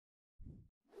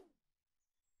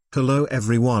Hello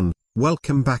everyone,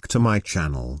 welcome back to my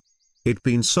channel. It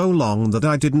been so long that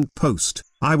I didn't post,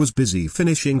 I was busy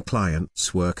finishing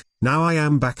clients' work, now I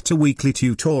am back to weekly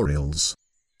tutorials.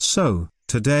 So,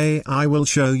 today I will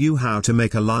show you how to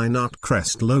make a line art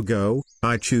crest logo.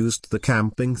 I chose the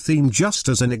camping theme just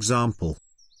as an example.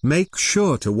 Make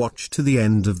sure to watch to the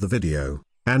end of the video,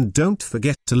 and don't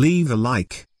forget to leave a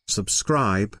like,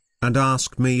 subscribe, and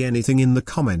ask me anything in the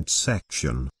comments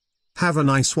section. Have a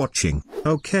nice watching.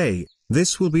 Okay,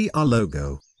 this will be our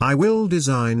logo. I will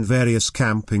design various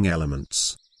camping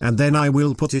elements, and then I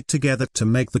will put it together to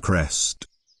make the crest.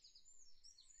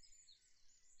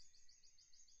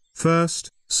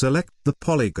 First, select the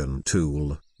polygon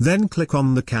tool, then click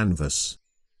on the canvas.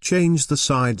 Change the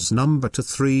sides number to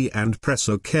 3 and press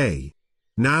OK.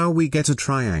 Now we get a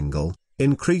triangle,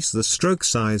 increase the stroke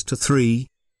size to 3.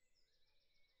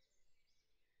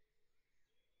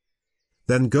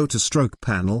 Then go to Stroke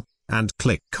Panel, and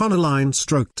click on Align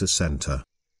Stroke to Center.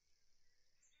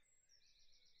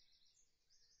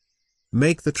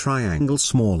 Make the triangle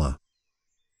smaller.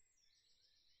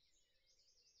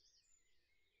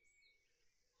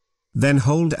 Then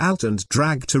hold Alt and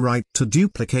drag to right to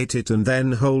duplicate it, and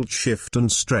then hold Shift and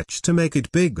stretch to make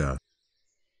it bigger.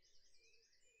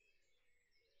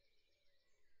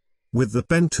 With the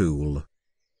pen tool,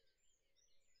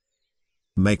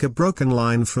 make a broken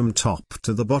line from top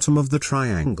to the bottom of the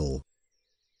triangle.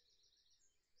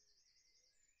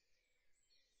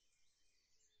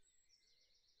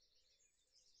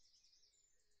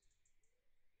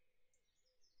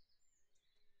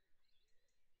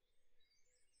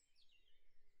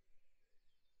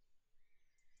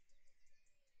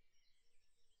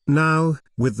 Now,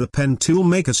 with the pen tool,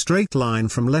 make a straight line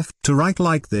from left to right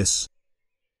like this.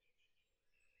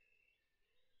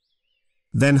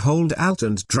 Then hold Alt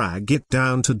and drag it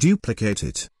down to duplicate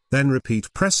it, then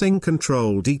repeat pressing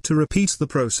Ctrl D to repeat the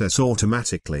process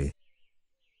automatically.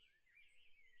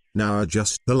 Now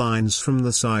adjust the lines from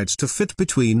the sides to fit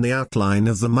between the outline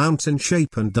of the mountain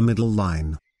shape and the middle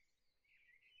line.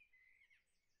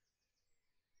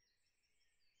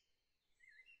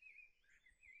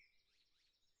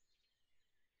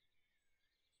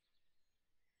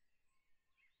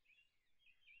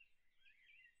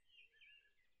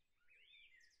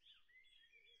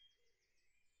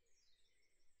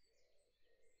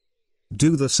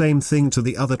 Do the same thing to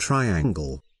the other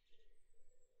triangle.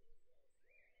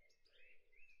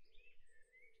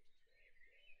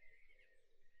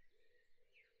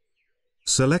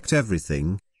 Select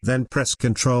everything, then press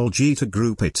Ctrl G to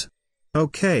group it.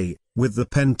 OK, with the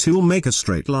pen tool make a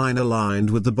straight line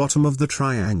aligned with the bottom of the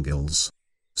triangles.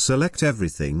 Select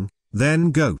everything,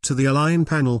 then go to the Align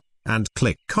panel, and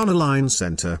click on Align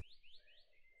Center.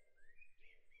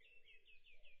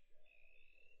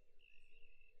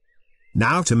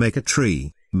 Now to make a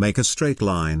tree, make a straight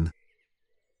line.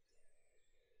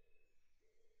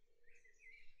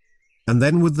 And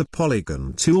then with the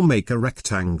polygon tool make a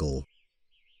rectangle.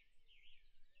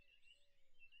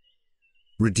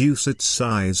 Reduce its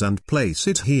size and place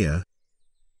it here.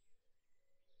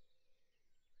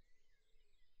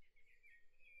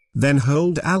 Then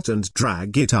hold Alt and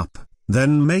drag it up,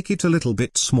 then make it a little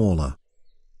bit smaller.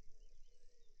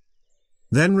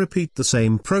 Then repeat the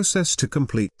same process to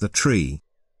complete the tree.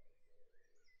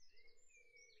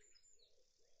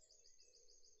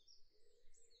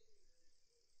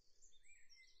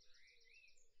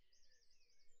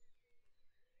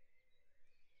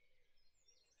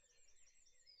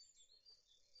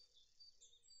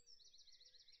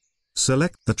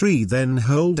 Select the tree, then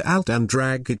hold Alt and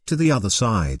drag it to the other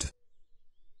side.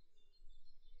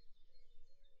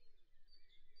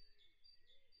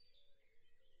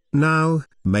 Now,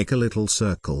 make a little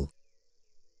circle.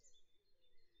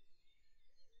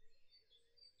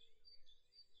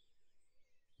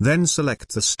 Then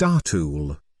select the star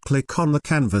tool, click on the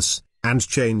canvas, and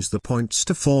change the points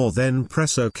to 4, then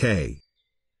press OK.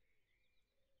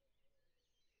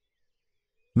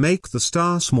 Make the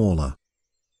star smaller.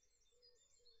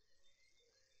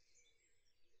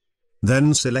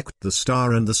 Then select the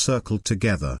star and the circle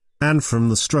together, and from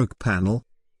the stroke panel,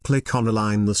 click on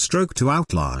Align the stroke to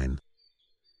outline.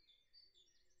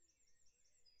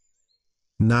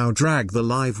 Now drag the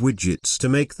live widgets to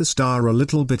make the star a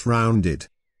little bit rounded.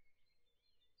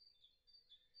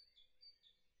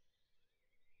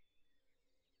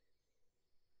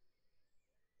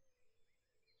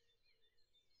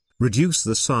 Reduce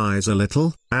the size a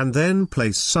little, and then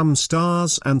place some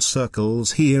stars and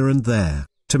circles here and there,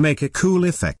 to make a cool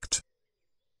effect.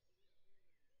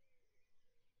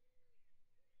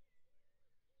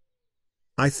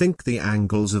 I think the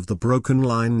angles of the broken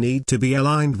line need to be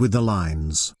aligned with the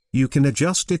lines. You can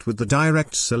adjust it with the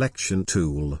direct selection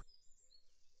tool.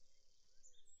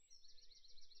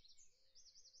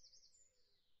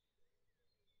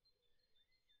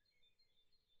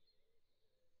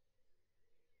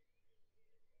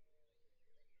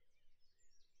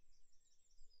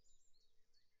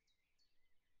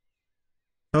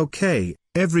 Okay,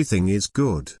 everything is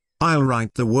good. I'll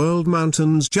write the World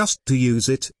Mountains just to use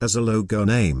it as a logo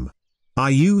name. I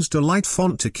used a light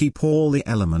font to keep all the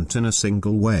element in a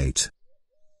single weight.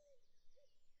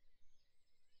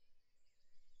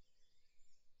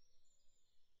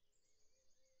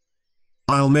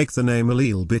 I'll make the name a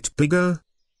little bit bigger.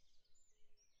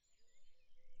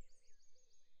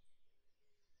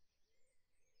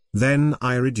 Then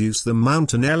I reduce the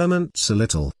mountain elements a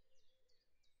little.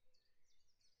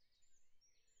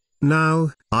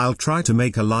 Now, I'll try to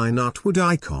make a line artwood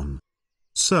icon.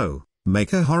 So,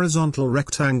 make a horizontal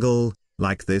rectangle,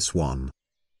 like this one.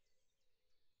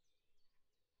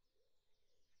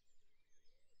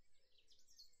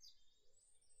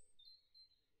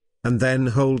 And then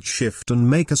hold Shift and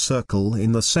make a circle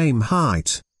in the same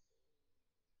height.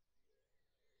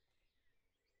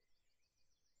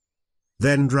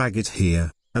 Then drag it here,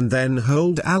 and then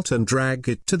hold Alt and drag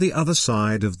it to the other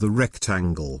side of the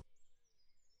rectangle.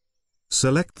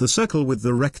 Select the circle with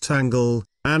the rectangle,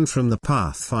 and from the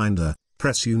Pathfinder,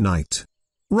 press Unite.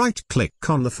 Right-click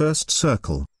on the first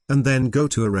circle, and then go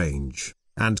to Arrange,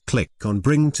 and click on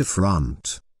Bring to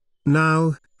Front.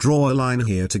 Now, draw a line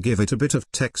here to give it a bit of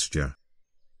texture.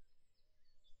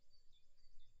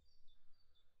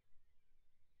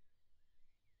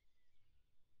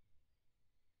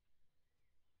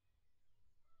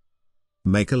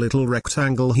 Make a little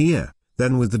rectangle here,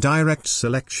 then with the direct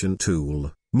selection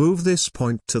tool, move this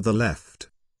point to the left.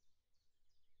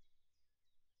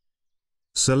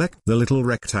 Select the little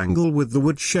rectangle with the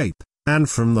wood shape, and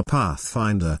from the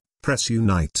Pathfinder, press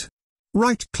Unite.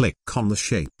 Right-click on the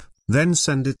shape, then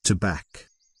send it to back.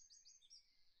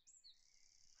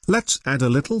 Let's add a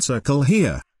little circle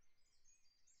here.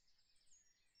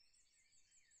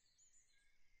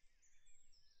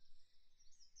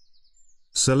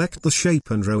 Select the shape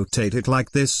and rotate it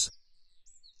like this.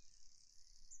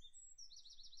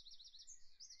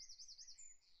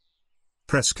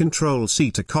 Press Ctrl+C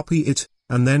to copy it,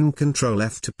 and then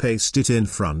Ctrl+F to paste it in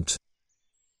front.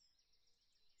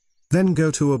 Then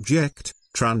go to Object,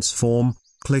 Transform,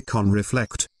 click on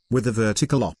Reflect, with the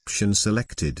vertical option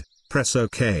selected, press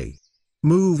OK.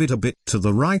 Move it a bit to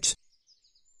the right.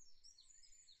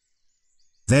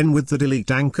 Then with the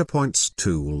Delete Anchor Points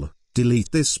tool,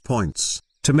 delete these points,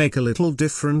 to make a little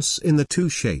difference in the two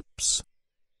shapes.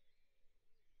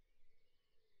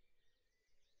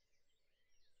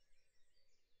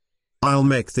 I'll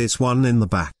make this one in the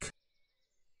back.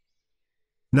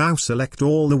 Now select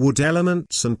all the wood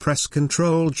elements and press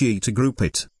Ctrl+G to group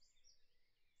it.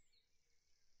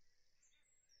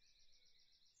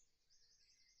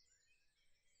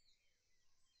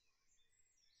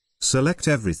 Select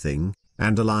everything,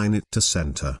 and align it to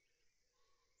center.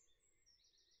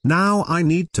 Now I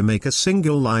need to make a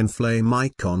single line flame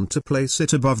icon to place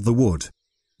it above the wood.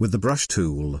 With the brush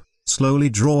tool, slowly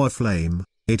draw a flame.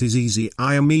 It is easy,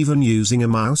 I am even using a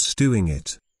mouse doing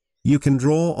it. You can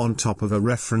draw on top of a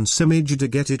reference image to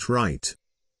get it right.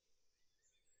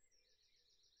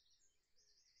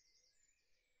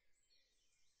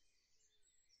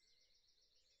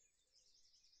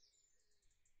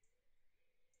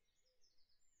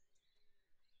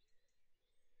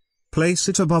 Place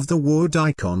it above the wood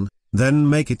icon, then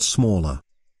make it smaller.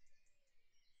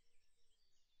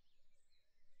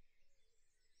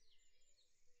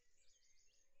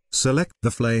 Select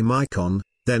the flame icon,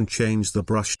 then change the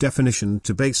brush definition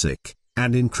to basic,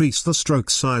 and increase the stroke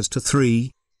size to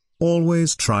 3.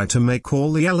 Always try to make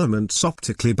all the elements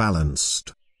optically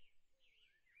balanced.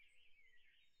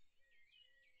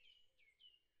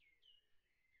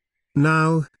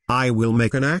 Now, I will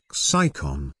make an axe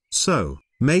icon, so,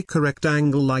 make a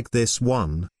rectangle like this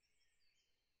one.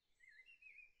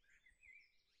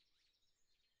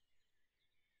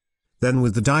 Then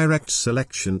with the direct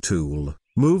selection tool,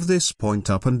 move this point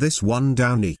up and this one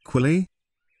down equally.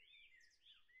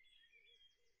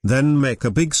 Then make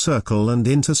a big circle and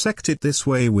intersect it this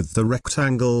way with the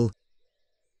rectangle.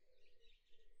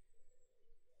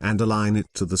 And align it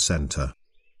to the center.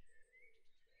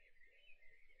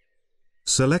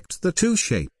 Select the two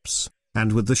shapes,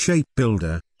 and with the shape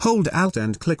builder, hold Alt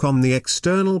and click on the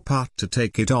external part to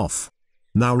take it off.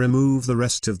 Now remove the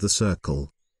rest of the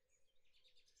circle.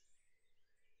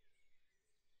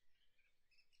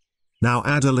 Now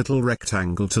add a little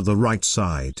rectangle to the right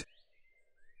side.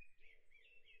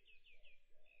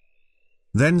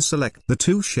 Then select the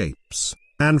two shapes,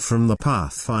 and from the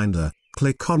Pathfinder,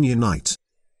 click on Unite.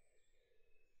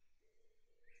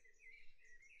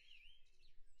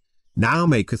 Now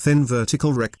make a thin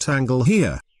vertical rectangle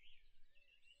here.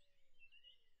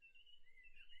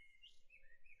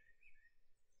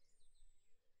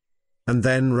 And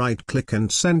then right-click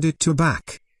and send it to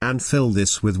back, and fill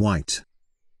this with white.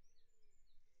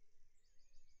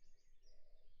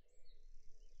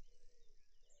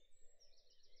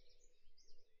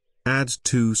 Add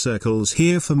two circles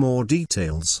here for more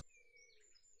details.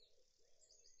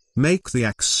 Make the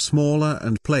axe smaller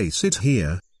and place it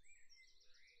here.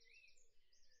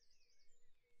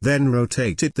 Then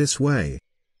rotate it this way.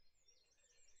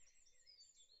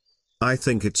 I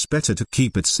think it's better to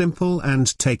keep it simple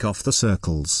and take off the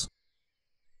circles.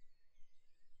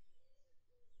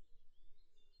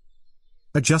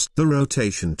 Adjust the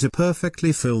rotation to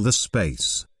perfectly fill the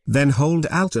space, then hold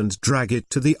Alt and drag it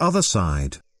to the other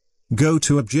side. Go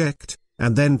to Object,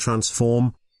 and then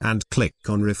Transform, and click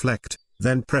on Reflect,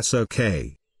 then press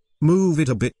OK. Move it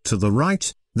a bit to the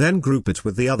right, then group it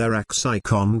with the other axe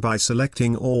icon by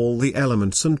selecting all the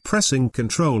elements and pressing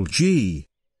Ctrl G.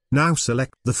 Now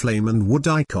select the flame and wood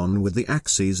icon with the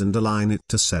axes and align it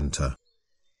to center.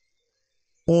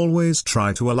 Always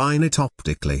try to align it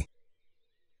optically.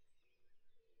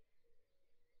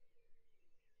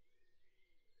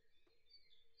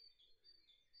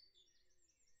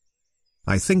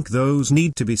 I think those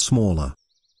need to be smaller.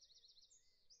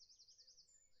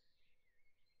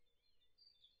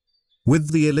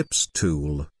 With the ellipse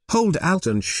tool, hold Alt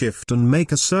and Shift and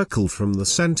make a circle from the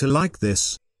center like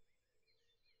this.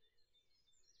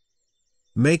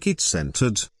 Make it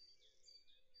centered.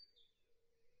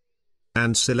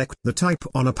 And select the Type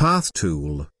on a Path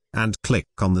tool, and click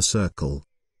on the circle.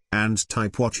 And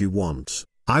type what you want.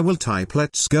 I will type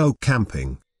 "Let's go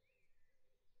camping."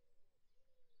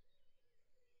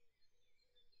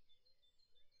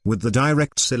 With the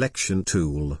Direct Selection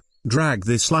tool, drag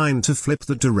this line to flip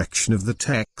the direction of the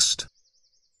text.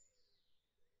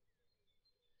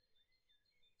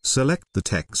 Select the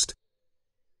text.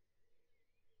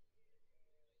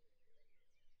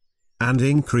 And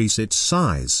increase its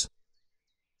size.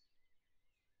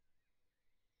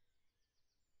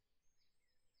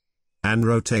 And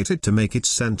rotate it to make it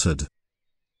centered.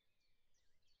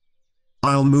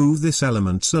 I'll move this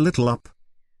element a little up.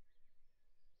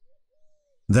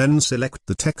 Then select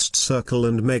the text circle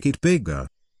and make it bigger.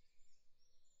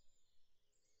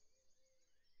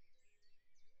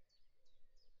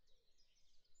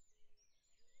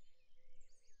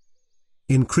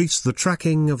 Increase the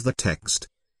tracking of the text.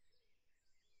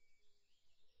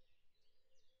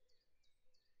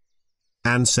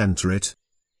 And center it.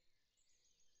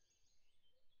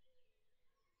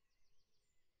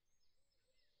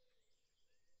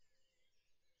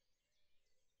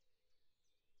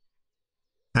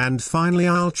 And finally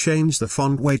I'll change the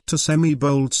font weight to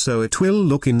semi-bold so it will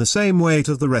look in the same way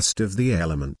to the rest of the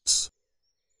elements.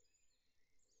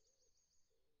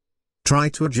 Try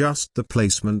to adjust the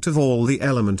placement of all the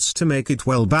elements to make it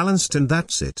well balanced, and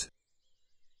that's it.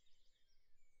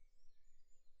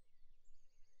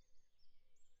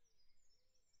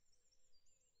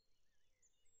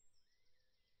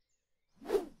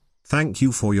 Thank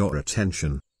you for your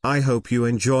attention. I hope you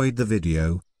enjoyed the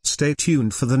video. Stay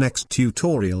tuned for the next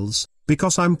tutorials,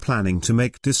 because I'm planning to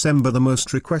make December the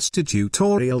most requested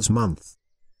tutorials month.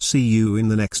 See you in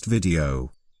the next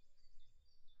video.